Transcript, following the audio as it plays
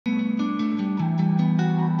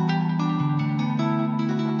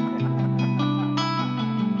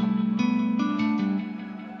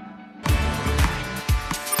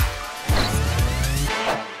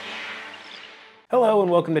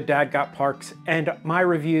welcome to Dad Got Parks and my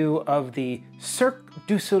review of the Cirque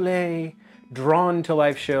du Soleil Drawn to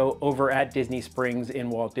Life show over at Disney Springs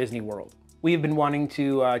in Walt Disney World. We have been wanting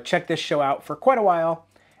to check this show out for quite a while,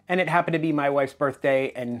 and it happened to be my wife's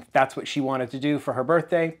birthday, and that's what she wanted to do for her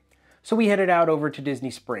birthday. So we headed out over to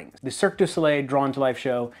Disney Springs. The Cirque du Soleil Drawn to Life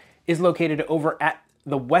show is located over at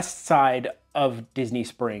the west side of Disney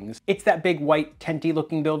Springs. It's that big white tenty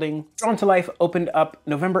looking building. Drawn to Life opened up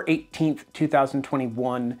November 18th,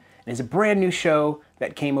 2021, and is a brand new show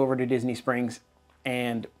that came over to Disney Springs,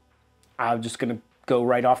 and I'm just gonna go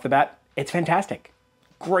right off the bat. It's fantastic.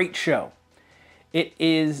 Great show. It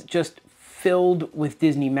is just filled with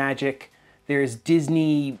Disney magic. There's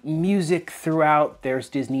Disney music throughout. There's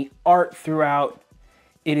Disney art throughout.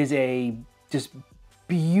 It is a just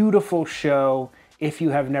beautiful show. If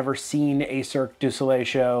you have never seen a Cirque du Soleil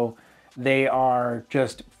show, they are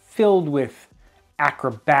just filled with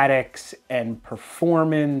acrobatics and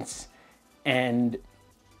performance and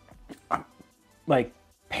like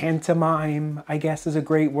pantomime, I guess is a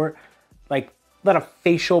great word. Like a lot of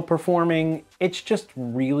facial performing. It's just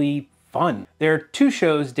really fun. There are two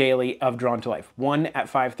shows daily of Drawn to Life, one at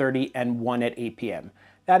 5:30 and one at 8 p.m.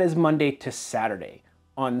 That is Monday to Saturday.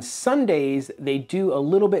 On Sundays, they do a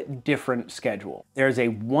little bit different schedule. There's a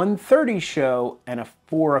 1:30 show and a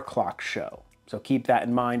 4 o'clock show. So keep that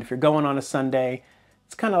in mind. If you're going on a Sunday,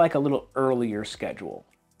 it's kind of like a little earlier schedule.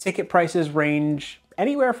 Ticket prices range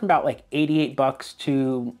anywhere from about like $88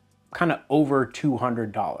 to kind of over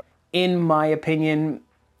 $200. In my opinion,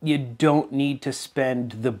 you don't need to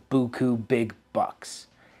spend the buku big bucks.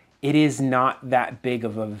 It is not that big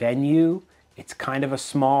of a venue. It's kind of a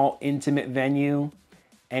small, intimate venue.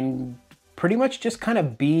 And pretty much just kind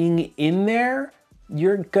of being in there,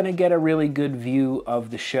 you're gonna get a really good view of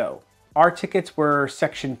the show. Our tickets were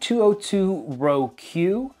section 202, row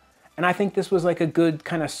Q, and I think this was like a good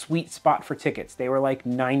kind of sweet spot for tickets. They were like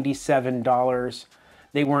 $97.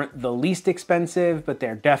 They weren't the least expensive, but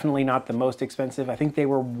they're definitely not the most expensive. I think they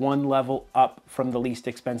were one level up from the least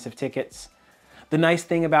expensive tickets. The nice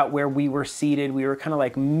thing about where we were seated, we were kind of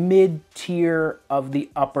like mid-tier of the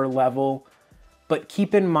upper level. But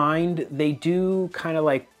keep in mind, they do kind of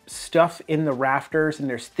like stuff in the rafters and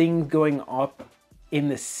there's things going up in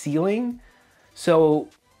the ceiling. So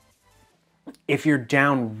if you're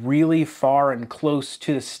down really far and close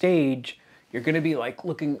to the stage, you're gonna be like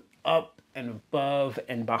looking up and above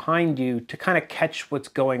and behind you to kind of catch what's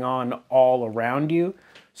going on all around you.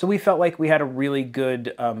 So we felt like we had a really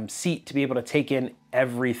good seat to be able to take in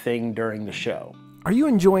everything during the show. Are you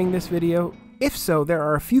enjoying this video? If so, there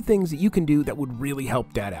are a few things that you can do that would really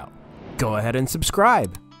help Dad out. Go ahead and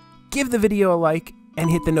subscribe, give the video a like,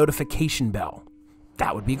 and hit the notification bell.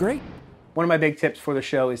 That would be great. One of my big tips for the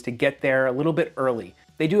show is to get there a little bit early.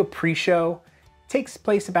 They do a pre-show. It takes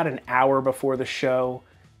place about an hour before the show,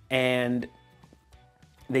 and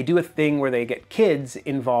they do a thing where they get kids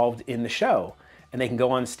involved in the show, and they can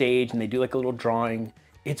go on stage and they do like a little drawing.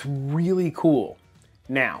 It's really cool.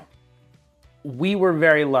 Now, we were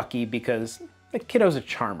very lucky because the kiddo's a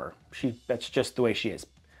charmer. That's just the way she is.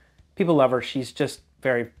 People love her. She's just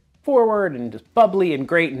very forward and just bubbly and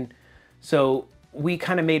great. And so we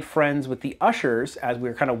kind of made friends with the ushers as we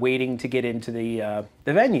were kind of waiting to get into the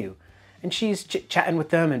venue. And she's chit-chatting with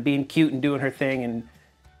them and being cute and doing her thing.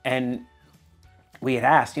 And we had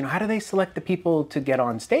asked, you know, how do they select the people to get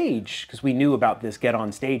on stage? Because we knew about this get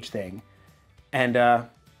on stage thing. And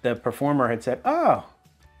the performer had said, oh,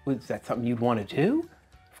 was that something you'd want to do?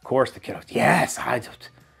 Of course the kiddo, yes, I do.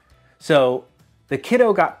 So the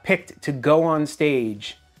kiddo got picked to go on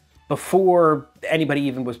stage before anybody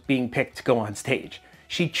even was being picked to go on stage.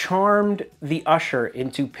 She charmed the usher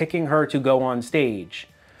into picking her to go on stage.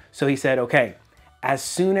 So he said, okay, as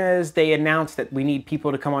soon as they announce that we need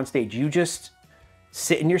people to come on stage, you just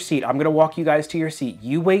sit in your seat. I'm gonna walk you guys to your seat.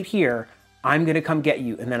 You wait here, I'm gonna come get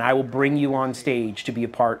you, and then I will bring you on stage to be a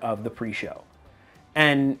part of the pre-show.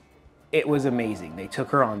 And it was amazing. They took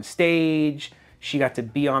her on stage. She got to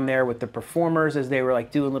be on there with the performers as they were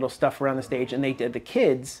like doing little stuff around the stage, and the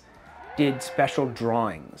kids did special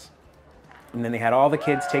drawings. And then they had all the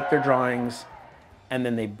kids take their drawings, and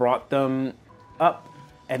then they brought them up,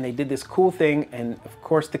 and they did this cool thing. And of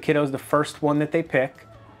course the kiddo's the first one that they pick,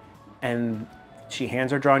 and she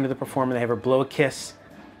hands her drawing to the performer. They have her blow a kiss,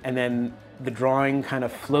 and then the drawing kind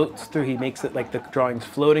of floats through. He makes it like the drawing's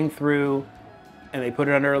floating through, and they put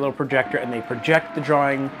it under a little projector, and they project the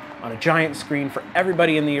drawing on a giant screen for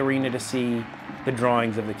everybody in the arena to see the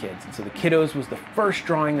drawings of the kids. And so the kiddos was the first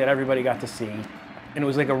drawing that everybody got to see, and it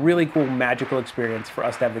was like a really cool magical experience for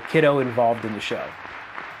us to have the kiddo involved in the show.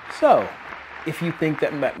 So if you think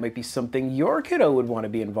that might be something your kiddo would want to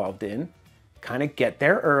be involved in, kind of get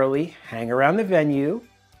there early, hang around the venue,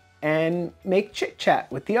 and make chit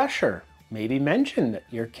chat with the usher. Maybe mention that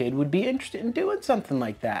your kid would be interested in doing something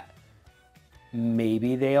like that.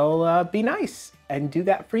 Maybe they'll be nice and do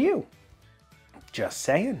that for you. Just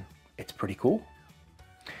saying, it's pretty cool.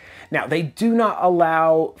 Now, they do not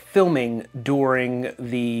allow filming during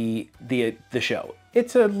the show.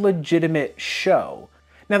 It's a legitimate show.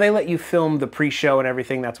 Now, they let you film the pre-show and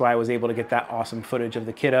everything. That's why I was able to get that awesome footage of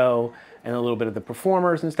the kiddo and a little bit of the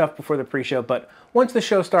performers and stuff before the pre-show. But once the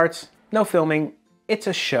show starts, no filming. It's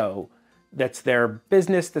a show. That's their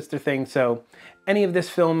business, that's their thing. So any of this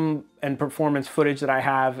film and performance footage that I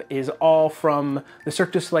have is all from the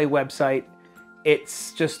Cirque du Soleil website.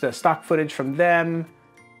 It's just a stock footage from them.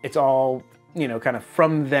 It's all, you know, kind of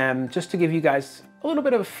from them, just to give you guys a little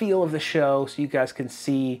bit of a feel of the show so you guys can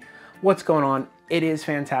see what's going on. It is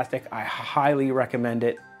fantastic. I highly recommend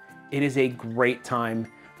it. It is a great time.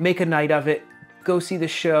 Make a night of it. Go see the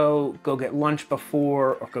show, go get lunch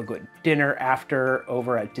before, or go get dinner after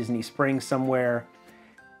over at Disney Springs somewhere.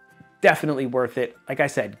 Definitely worth it. Like I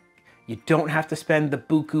said, you don't have to spend the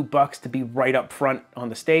buku bucks to be right up front on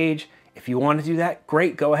the stage. If you want to do that,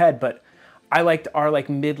 great, go ahead. But I liked our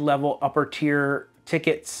mid-level upper tier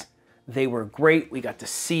tickets. They were great. We got to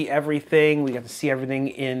see everything. We got to see everything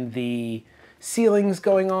in the ceilings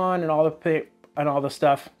going on and all the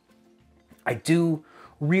stuff. I do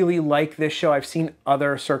really like this show. I've seen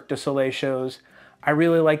other Cirque du Soleil shows. I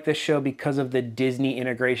really like this show because of the Disney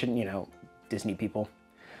integration, you know, Disney people.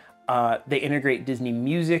 They integrate Disney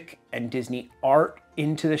music and Disney art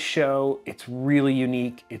into the show. It's really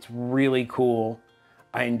unique. It's really cool.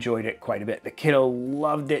 I enjoyed it quite a bit. The kiddo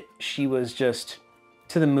loved it. She was just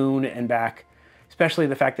to the moon and back, especially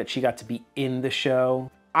the fact that she got to be in the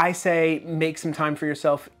show. I say make some time for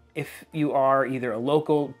yourself. If you are either a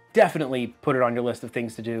local, definitely put it on your list of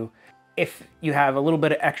things to do. If you have a little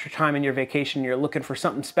bit of extra time in your vacation, you're looking for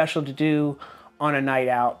something special to do on a night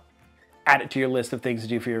out, add it to your list of things to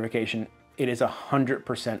do for your vacation. It is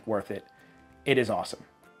 100% worth it. It is awesome.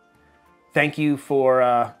 Thank you for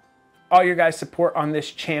all your guys' support on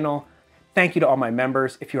this channel. Thank you to all my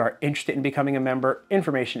members. If you are interested in becoming a member,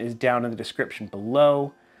 information is down in the description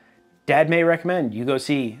below. Dad may recommend you go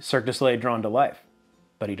see Cirque du Soleil Drawn to Life,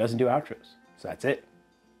 but he doesn't do outros. So that's it.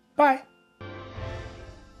 Bye.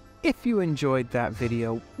 If you enjoyed that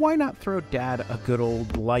video, why not throw Dad a good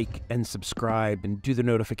old like and subscribe and do the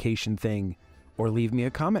notification thing, or leave me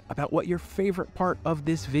a comment about what your favorite part of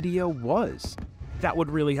this video was. That would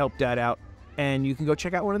really help Dad out, and you can go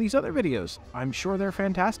check out one of these other videos. I'm sure they're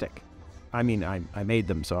fantastic. I mean, I made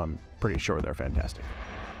them, so I'm pretty sure they're fantastic.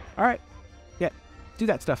 All right, yeah, do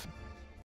that stuff.